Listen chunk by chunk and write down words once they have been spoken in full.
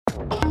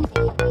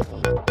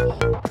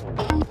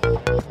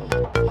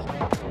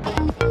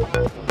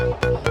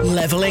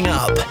Leveling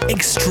up.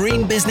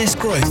 Extreme business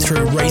growth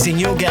through raising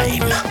your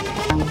game.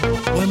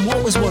 When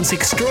what was once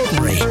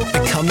extraordinary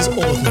becomes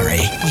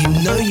ordinary, you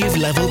know you've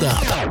leveled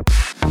up.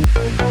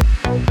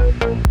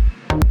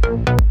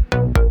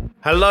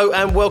 Hello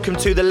and welcome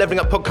to the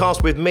Leveling Up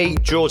Podcast with me,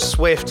 George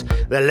Swift.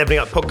 The Leveling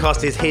Up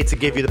Podcast is here to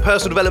give you the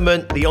personal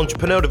development, the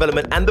entrepreneurial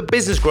development and the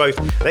business growth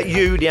that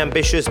you, the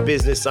ambitious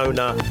business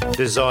owner,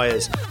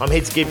 desires. I'm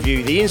here to give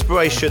you the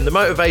inspiration, the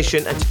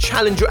motivation and to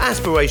challenge your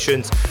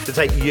aspirations to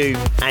take you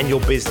and your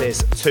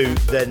business to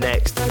the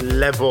next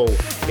level.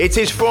 It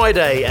is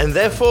Friday and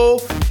therefore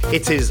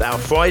it is our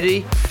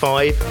Friday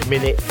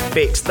 5-minute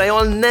fix. They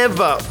are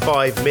never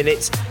 5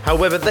 minutes.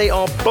 However, they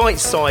are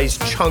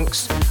bite-sized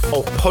chunks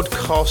of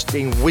podcasting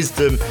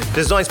wisdom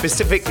designed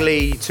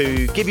specifically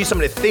to give you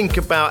something to think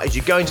about as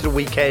you go into the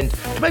weekend,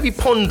 to maybe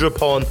ponder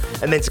upon,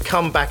 and then to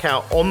come back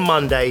out on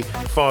Monday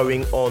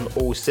firing on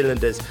all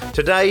cylinders.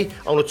 Today,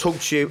 I want to talk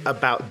to you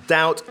about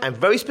doubt, and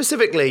very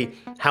specifically,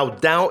 how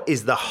doubt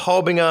is the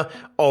harbinger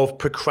of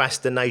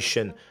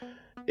procrastination.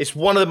 It's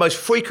one of the most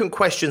frequent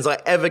questions I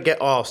ever get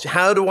asked.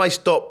 How do I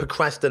stop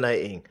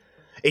procrastinating?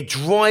 It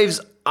drives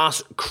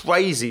us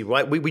crazy,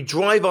 right? We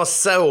drive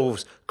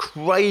ourselves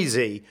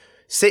crazy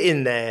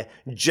sitting there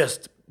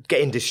just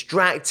getting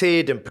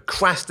distracted and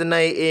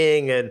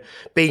procrastinating and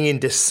being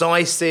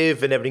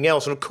indecisive and everything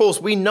else. And of course,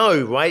 we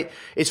know, right?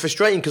 It's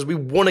frustrating because we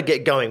want to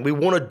get going. We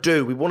want to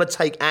do. We want to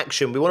take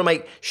action. We want to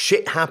make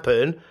shit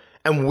happen.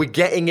 And we're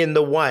getting in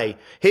the way.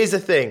 Here's the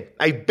thing.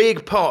 A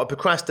big part of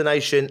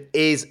procrastination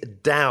is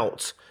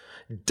doubt.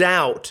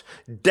 Doubt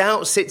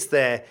sits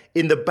there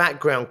in the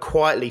background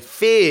quietly.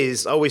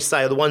 Fears, I always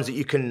say, are the ones that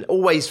you can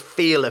always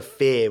feel a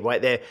fear, right?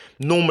 They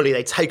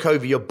take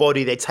over your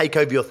body, they take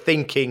over your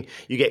thinking.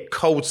 You get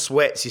cold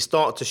sweats, you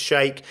start to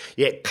shake,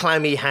 you get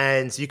clammy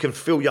hands, you can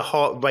feel your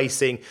heart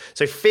racing.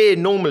 So fear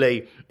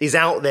normally is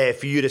out there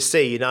for you to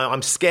see. You know,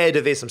 I'm scared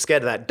of this, I'm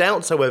scared of that.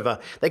 Doubts, however,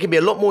 they can be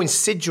a lot more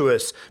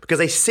insidious because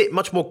they sit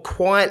much more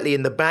quietly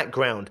in the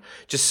background,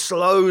 just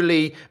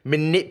slowly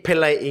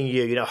manipulating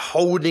you,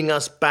 holding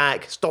us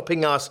back,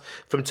 stopping us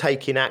from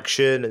taking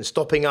action and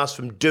stopping us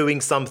from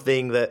doing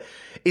something that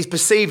is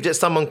perceived at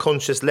some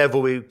unconscious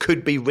level it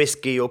could be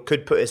risky or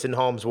could put us in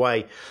harm's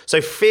way.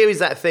 So fear is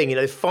that thing,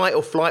 fight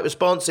or flight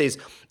response is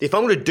if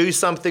I'm going to do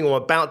something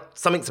or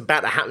something's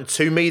about to happen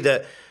to me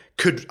that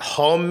could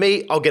harm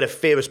me, I'll get a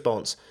fear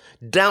response.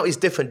 Doubt is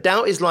different.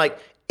 Doubt is like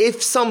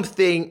if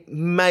something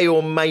may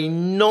or may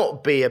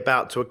not be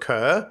about to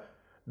occur,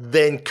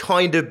 then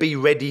kind of be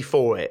ready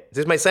for it.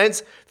 Does this make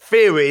sense?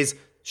 Fear is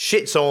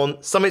shit's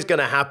on, something's going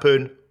to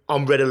happen,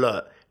 I'm red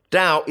alert.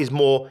 Doubt is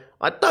more,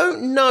 I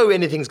don't know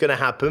anything's going to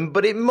happen,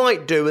 but it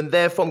might do, and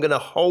therefore I'm going to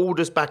hold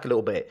us back a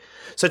little bit.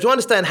 So to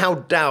understand how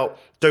doubt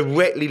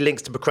directly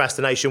links to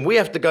procrastination, we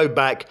have to go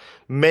back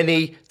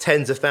many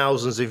tens of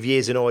thousands of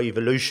years in our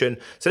evolution.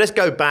 So let's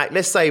go back.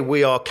 Let's say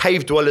we are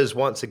cave dwellers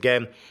once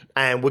again,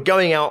 and we're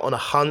going out on a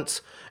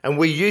hunt, and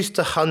we're used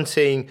to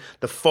hunting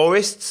the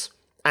forests,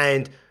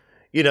 and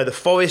the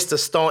forests are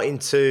starting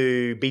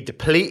to be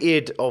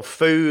depleted of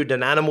food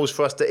and animals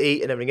for us to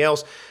eat and everything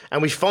else.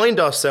 And we find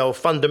ourselves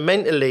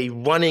fundamentally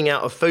running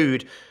out of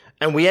food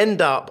and we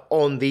end up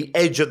on the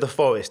edge of the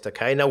forest,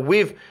 okay? Now,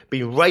 we've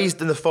been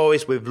raised in the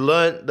forest. We've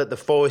learned that the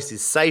forest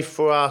is safe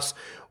for us.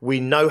 We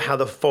know how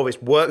the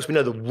forest works. We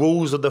know the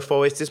rules of the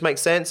forest. This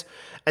makes sense?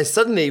 And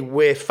suddenly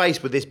we're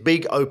faced with this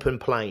big open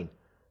plain.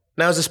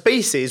 Now, as a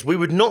species, we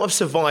would not have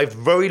survived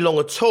very long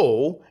at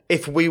all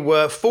if we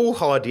were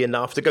foolhardy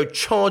enough to go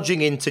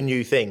charging into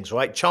new things,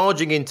 right?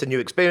 Charging into new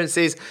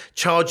experiences,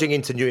 charging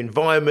into new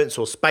environments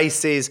or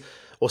spaces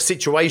or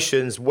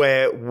situations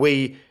where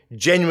we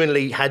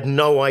genuinely had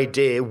no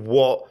idea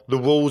what the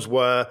rules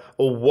were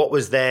or what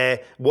was there,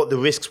 what the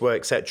risks were,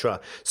 etc.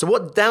 So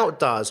what doubt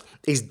does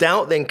is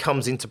doubt then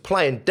comes into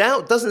play. And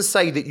doubt doesn't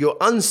say that you're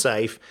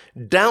unsafe.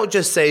 Doubt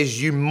just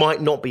says you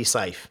might not be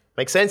safe.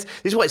 Make sense?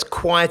 This is why it's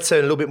quieter and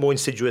a little bit more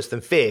insidious than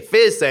fear.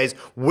 Fear says,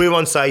 we're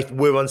unsafe,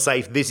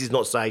 this is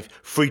not safe,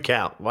 freak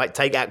out, right?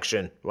 Take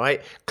action,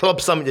 right? Club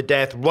something to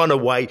death, run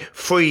away,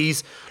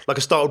 freeze, like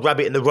a startled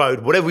rabbit in the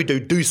road. Whatever we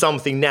do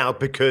something now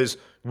because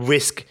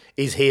risk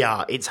is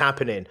here, it's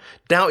happening.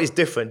 Doubt is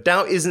different.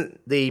 Doubt isn't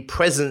the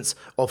presence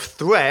of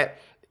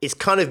threat, it's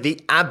kind of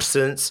the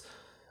absence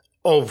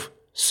of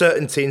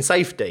certainty and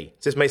safety.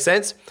 Does this make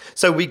sense?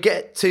 So we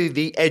get to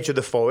the edge of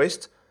the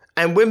forest,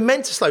 and we're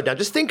meant to slow down.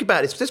 Just think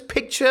about this. Just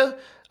picture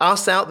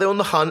us out there on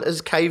the hunt as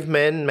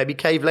cavemen, maybe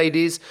cave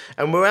ladies,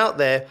 and we're out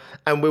there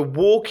and we're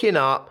walking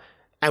up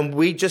and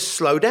we just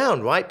slow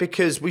down, right?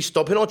 Because we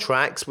stop in our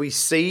tracks. We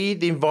see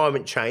the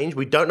environment change.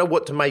 We don't know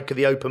what to make of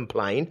the open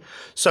plain.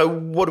 So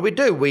what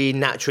do? We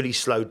naturally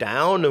slow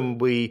down and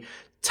we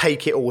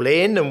take it all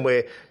in and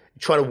we're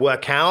trying to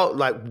work out,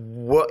 like,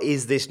 what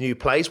is this new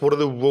place? What are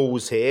the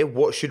rules here?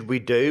 What should we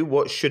do?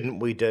 What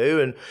shouldn't we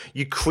do? And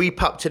you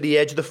creep up to the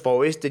edge of the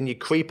forest and you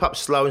creep up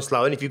slow and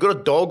slow. And if you've got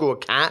a dog or a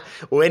cat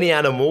or any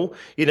animal,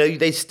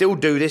 they still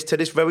do this to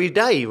this very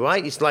day,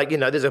 right? It's like,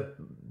 there's a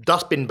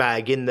dustbin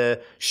bag in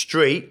the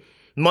street,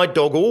 my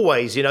dog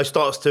always,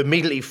 starts to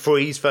immediately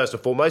freeze first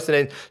and foremost, and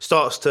then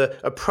starts to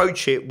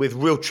approach it with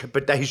real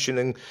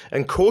trepidation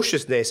and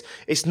cautiousness.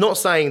 It's not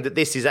saying that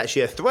this is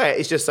actually a threat.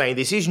 It's just saying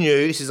this is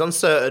new, this is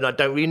uncertain, I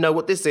don't really know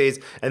what this is,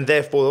 and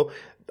therefore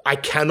I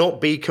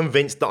cannot be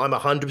convinced that I'm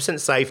 100%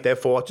 safe.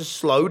 Therefore, I have to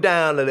slow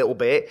down a little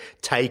bit,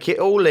 take it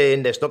all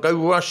in. Let's not go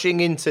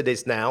rushing into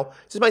this now.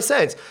 Does this make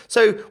sense?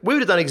 So we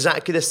would have done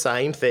exactly the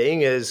same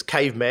thing as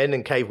cavemen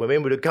and cavewomen. We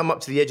would have come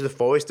up to the edge of the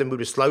forest and we would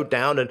have slowed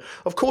down. And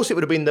of course, it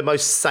would have been the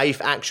most safe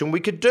action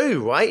we could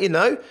do, right?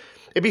 It'd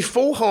be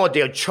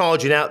foolhardy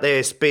charging out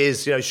there,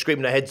 spears,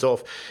 screaming their heads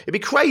off. It'd be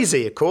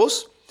crazy, of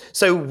course.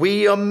 So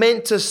we are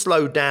meant to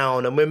slow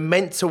down and we're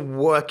meant to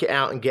work it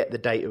out and get the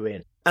data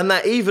in. And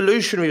that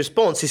evolutionary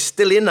response is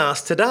still in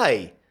us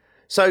today.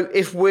 So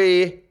if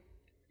we're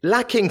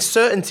lacking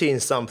certainty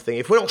in something,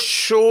 if we're not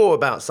sure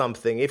about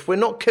something, if we're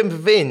not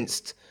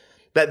convinced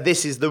that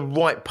this is the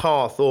right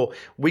path, or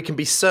we can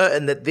be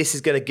certain that this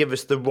is going to give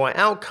us the right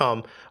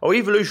outcome, our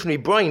evolutionary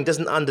brain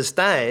doesn't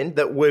understand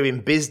that we're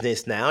in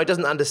business now. It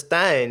doesn't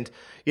understand,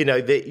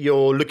 that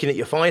you're looking at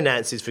your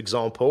finances, for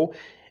example.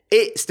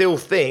 It still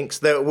thinks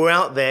that we're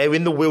out there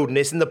in the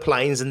wilderness, in the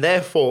plains, and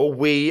therefore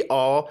we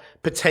are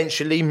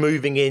potentially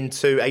moving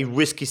into a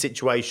risky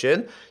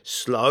situation.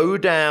 Slow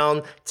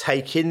down,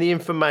 take in the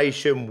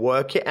information,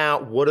 work it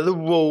out. What are the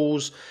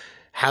rules?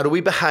 How do we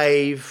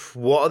behave?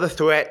 What are the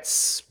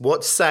threats?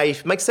 What's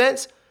safe? Make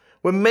sense?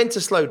 We're meant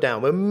to slow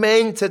down. We're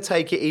meant to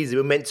take it easy.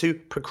 We're meant to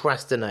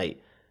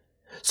procrastinate.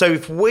 So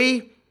if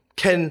we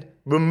can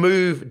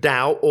remove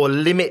doubt or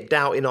limit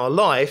doubt in our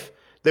life,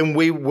 then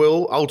we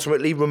will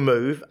ultimately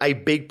remove a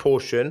big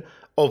portion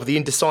of the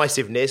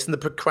indecisiveness and the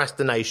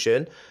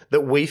procrastination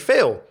that we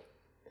feel.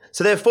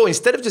 So therefore,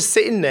 instead of just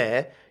sitting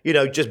there,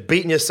 just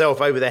beating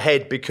yourself over the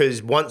head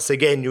because once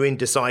again you're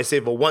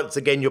indecisive, or once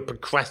again you're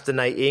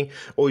procrastinating,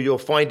 or you're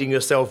finding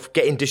yourself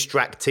getting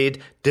distracted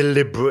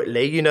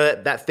deliberately,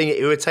 that thing that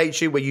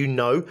irritates you where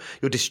you're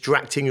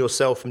distracting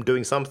yourself from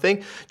doing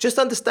something. Just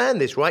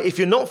understand this, right? If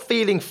you're not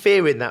feeling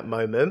fear in that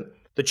moment,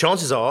 the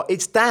chances are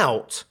it's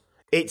doubt.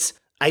 It's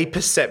a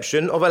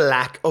perception of a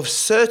lack of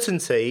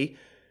certainty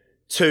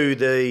to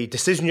the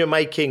decision you're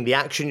making, the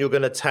action you're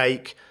going to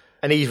take.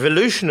 And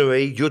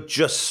evolutionary, you're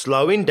just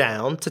slowing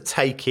down to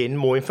take in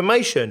more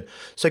information.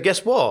 So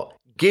guess what?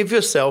 Give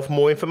yourself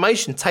more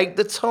information. Take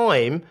the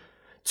time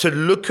to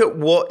look at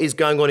what is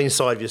going on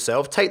inside of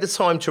yourself. Take the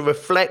time to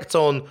reflect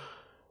on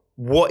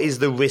what is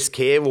the risk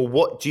here, or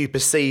what do you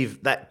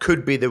perceive that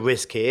could be the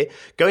risk here?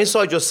 Go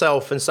inside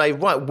yourself and say,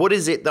 right, what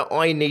is it that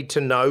I need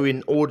to know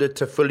in order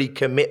to fully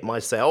commit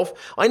myself?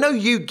 I know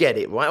you get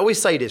it, right? I always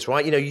say this,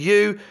 right?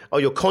 You are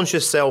your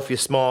conscious self, you're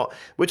smart.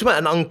 We're talking about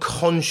an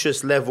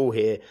unconscious level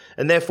here.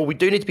 And therefore, we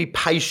do need to be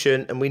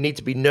patient and we need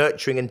to be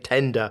nurturing and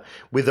tender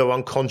with our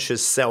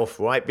unconscious self,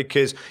 right?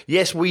 Because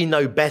yes, we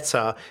know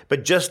better,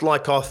 but just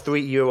like our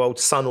 3-year-old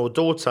son or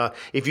daughter,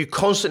 if you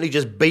constantly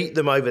just beat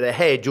them over the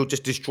head, you'll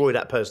just destroy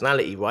that personality.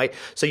 Right?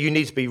 So you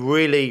need to be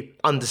really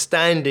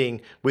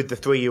understanding with the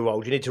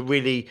 3-year-old. You need to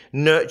really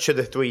nurture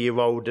the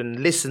 3-year-old and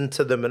listen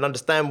to them and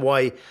understand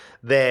why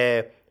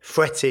they're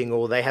fretting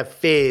or they have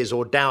fears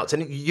or doubts.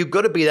 And you've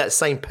got to be that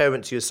same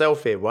parent to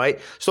yourself here, right?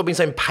 Stop being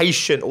so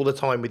patient all the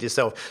time with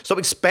yourself. Stop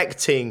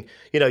expecting,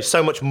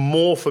 so much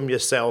more from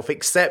yourself.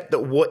 Accept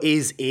that what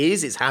is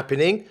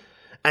happening,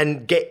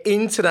 and get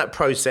into that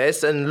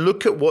process and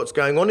look at what's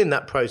going on in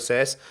that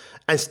process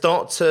and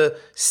start to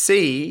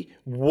see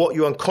what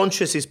your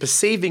unconscious is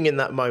perceiving in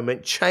that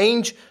moment.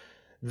 Change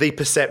the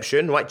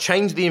perception, right?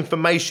 Change the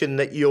information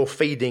that you're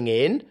feeding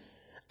in,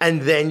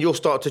 and then you'll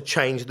start to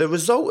change the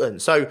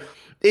resultant. So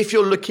if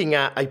you're looking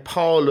at a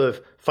pile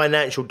of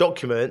financial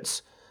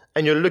documents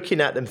and you're looking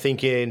at them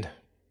thinking,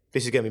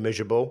 this is going to be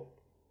miserable,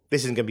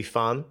 this isn't going to be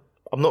fun,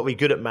 I'm not really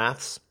good at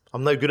maths,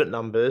 I'm no good at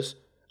numbers,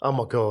 oh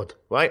my God,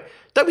 right?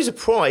 Don't be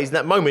surprised in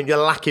that moment you're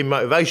lacking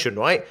motivation,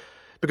 right?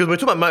 Because when we're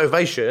talking about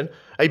motivation,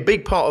 a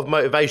big part of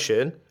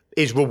motivation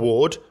is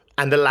reward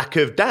and the lack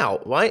of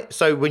doubt, right?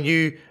 So when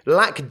you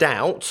lack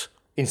doubt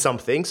in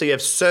something, so you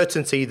have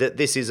certainty that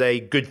this is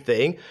a good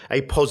thing, a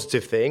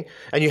positive thing,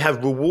 and you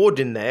have reward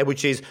in there,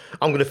 which is,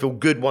 I'm going to feel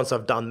good once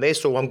I've done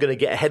this, or I'm going to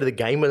get ahead of the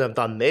game when I've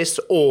done this,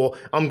 or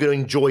I'm going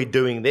to enjoy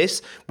doing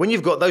this. When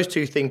you've got those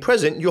two things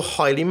present, you're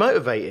highly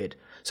motivated.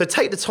 So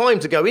take the time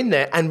to go in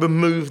there and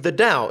remove the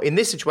doubt. In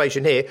this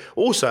situation here,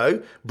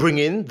 also bring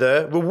in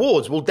the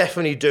rewards. We'll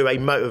definitely do a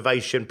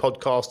motivation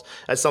podcast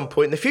at some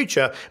point in the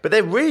future, but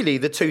they're really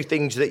the two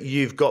things that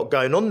you've got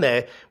going on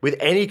there with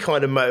any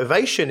kind of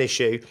motivation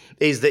issue,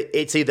 is that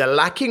it's either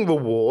lacking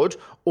reward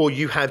or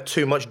you have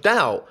too much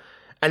doubt.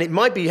 And it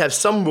might be you have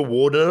some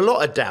reward and a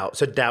lot of doubt.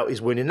 So doubt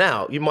is winning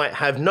out. You might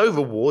have no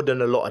reward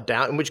and a lot of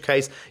doubt, in which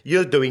case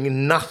you're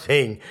doing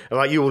nothing. All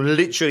right? You will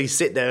literally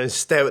sit there and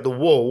stare at the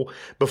wall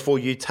before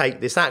you take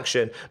this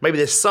action. Maybe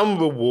there's some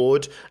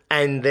reward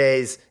and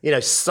there's,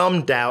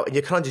 some doubt, and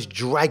you're kind of just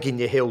dragging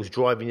your heels,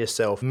 driving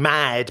yourself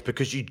mad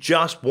because you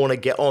just want to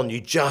get on, you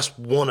just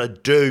want to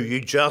do, you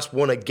just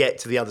want to get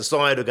to the other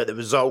side or get the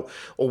result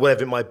or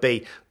whatever it might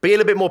be. Be a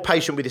little bit more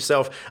patient with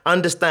yourself.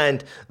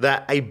 Understand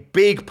that a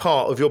big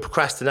part of your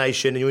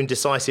procrastination and your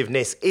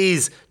indecisiveness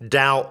is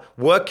doubt.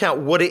 Work out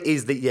what it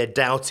is that you're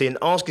doubting.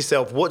 Ask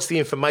yourself, what's the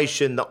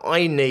information that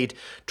I need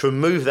to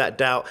remove that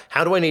doubt?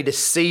 How do I need to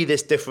see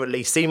this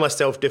differently, see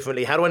myself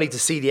differently? How do I need to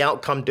see the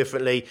outcome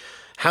differently?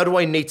 How do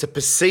I need to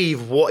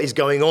perceive what is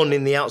going on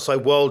in the outside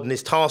world and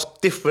this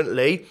task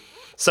differently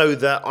so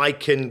that I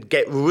can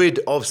get rid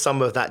of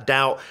some of that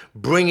doubt,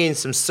 bring in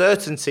some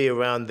certainty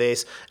around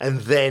this, and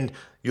then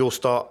you'll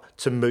start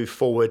to move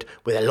forward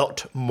with a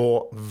lot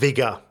more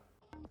vigor.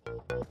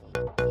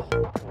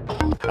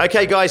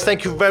 Okay, guys,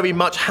 thank you very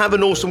much. Have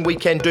an awesome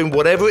weekend doing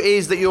whatever it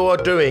is that you are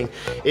doing.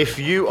 If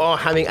you are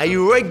having a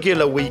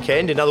regular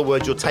weekend, in other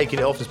words, you're taking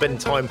it off and spending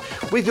time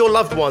with your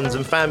loved ones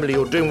and family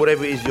or doing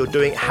whatever it is you're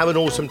doing, have an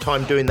awesome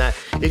time doing that.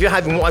 If you're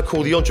having what I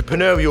call the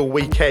entrepreneurial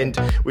weekend,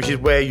 which is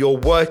where you're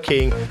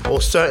working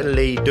or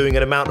certainly doing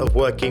an amount of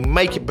working,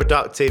 make it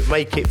productive,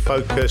 make it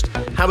focused.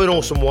 Have an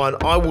awesome one.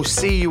 I will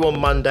see you on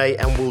Monday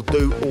and we'll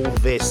do all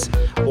this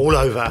all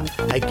over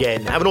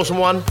again. Have an awesome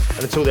one.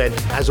 And until then,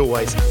 as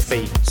always,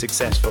 be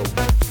successful.